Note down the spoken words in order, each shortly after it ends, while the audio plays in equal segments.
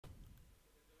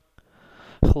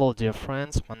Hello dear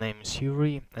friends, my name is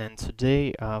Yuri, and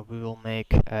today we will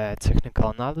make a technical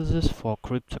analysis for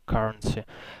cryptocurrency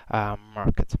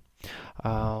market.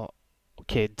 Uh,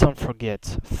 okay, don't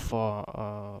forget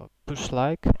for push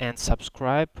like and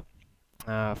subscribe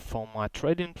for my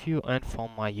trading view and for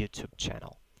my YouTube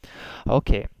channel.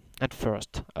 Okay, at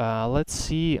first, let's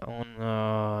see on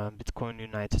Bitcoin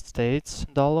United States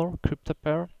dollar crypto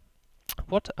pair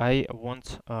what I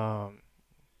want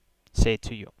say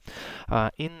to you.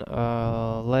 In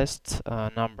last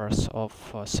numbers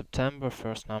of September,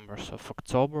 first numbers of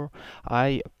October,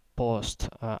 I post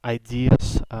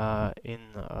ideas and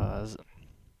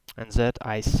that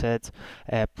I said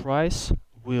a price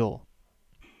will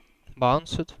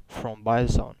bounce it from buy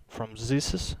zone. From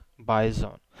this is buy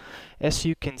zone. As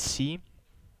you can see,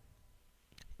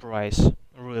 price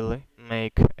really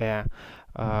make a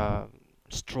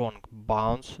strong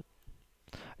bounce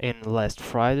in last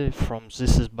Friday from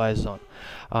this is buy zone.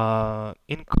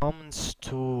 In comments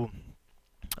to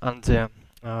under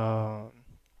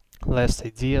last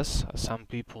ideas, some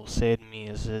people said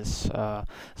me this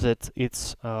that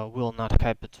it's will not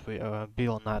happen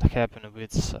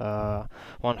with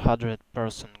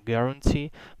 100%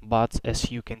 guarantee, but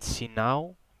as you can see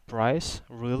now, price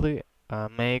really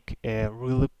make a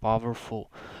really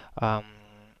powerful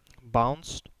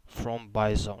bounce from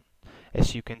buy zone.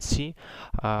 As you can see,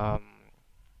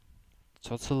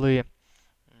 totally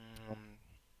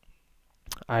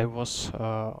I was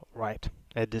right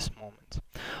at this moment.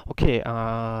 Okay,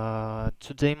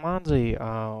 today Monday,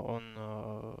 on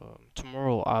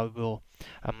tomorrow I will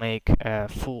make a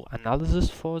full analysis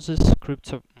for this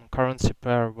cryptocurrency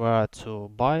pair, where to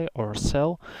buy or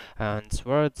sell, and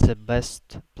where it's the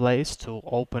best place to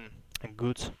open a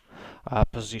good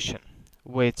position.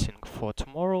 Waiting for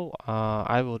tomorrow.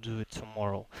 I will do it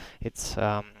tomorrow. It's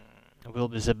will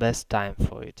be the best time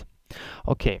for it.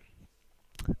 Okay,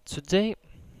 today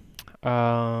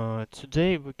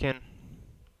we can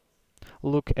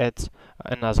look at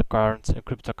another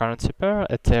cryptocurrency pair,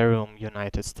 Ethereum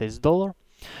United States dollar.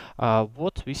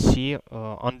 What we see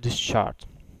on this chart.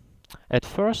 At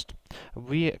first,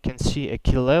 we can see a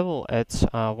key level at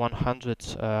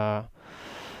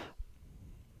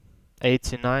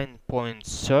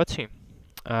 189.30.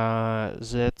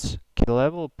 That key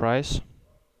level price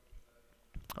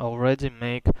already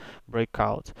make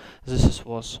breakout. This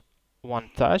was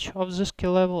one touch of this key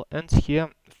level, and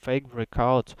here fake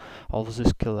breakout of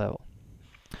this key level.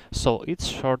 So it's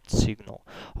short signal.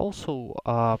 Also,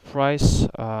 price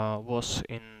was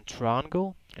in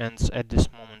triangle, and at this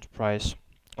moment price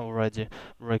already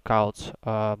breakout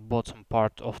bottom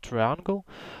part of triangle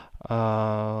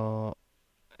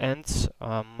and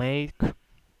make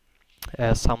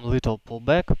some little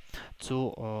pullback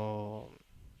to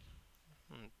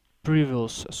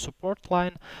previous support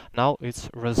line. Now it's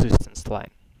resistance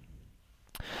line.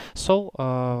 So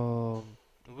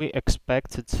we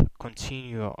expected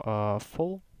continue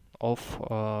fall of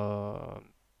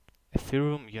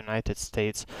Ethereum United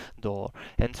States dollar,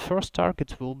 and first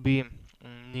target will be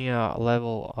near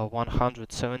level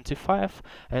 175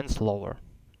 and lower.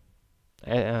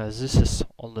 This is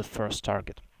on the first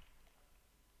target.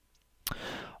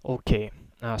 Okay,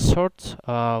 third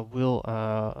will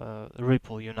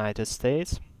Ripple United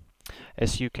States.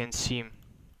 As you can see,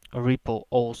 Ripple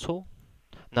also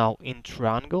now in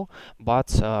triangle,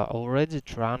 but already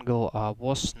triangle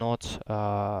was not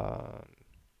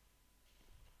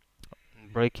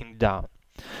breaking down.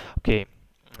 Okay,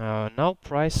 now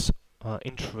price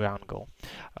in triangle.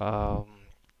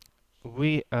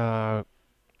 We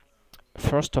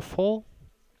first of all,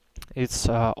 it's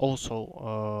also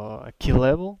a key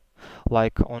level,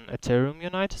 like on Ethereum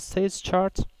United States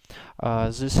chart.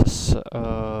 This is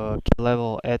key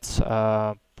level at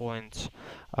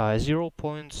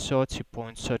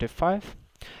 0.30.35,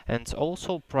 and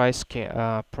also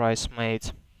price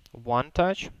made one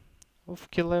touch of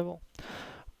key level,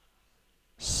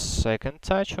 second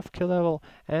touch of key level,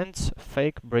 and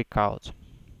fake breakout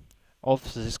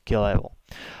of this key level,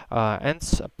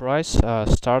 and price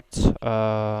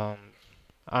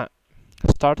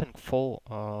starting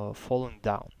falling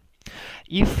down.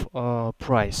 If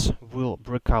price will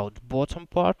break out bottom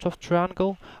part of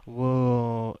triangle,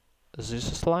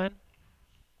 this line,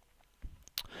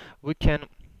 we can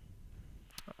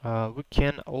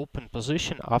open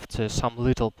position after some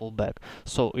little pullback.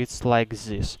 So it's like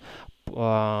this.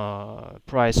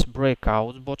 Price break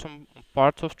out bottom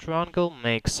part of triangle,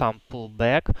 make some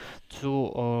pullback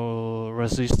to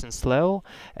resistance level,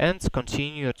 and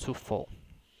continue to fall.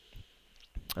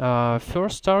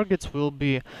 First target will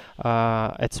be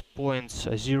at point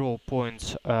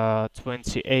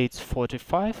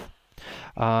 0.2845,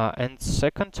 and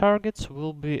second target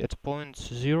will be at point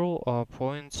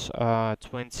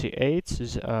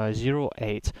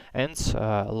 0.2808 and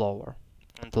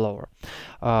lower.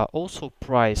 Also,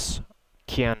 price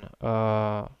can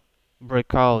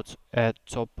break out at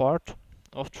top part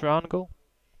of triangle.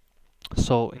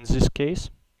 So in this case,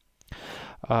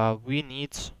 we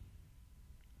need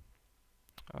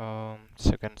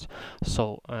seconds.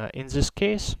 So in this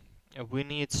case, we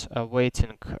need a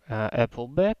waiting Apple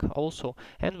back also,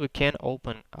 and we can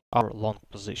open our long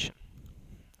position.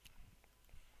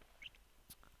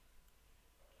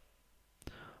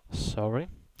 Sorry.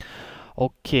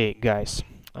 Okay, guys,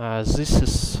 this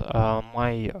is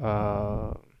my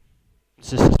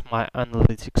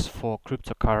analytics for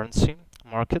cryptocurrency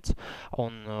market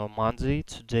on Monday.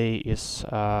 Today is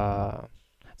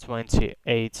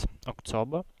 28th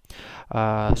October.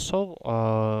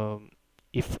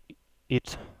 If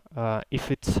it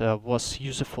was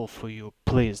useful for you,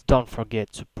 please don't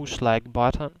forget to push like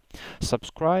button,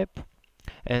 subscribe,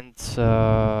 and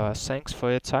thanks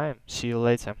for your time. See you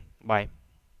later. Bye.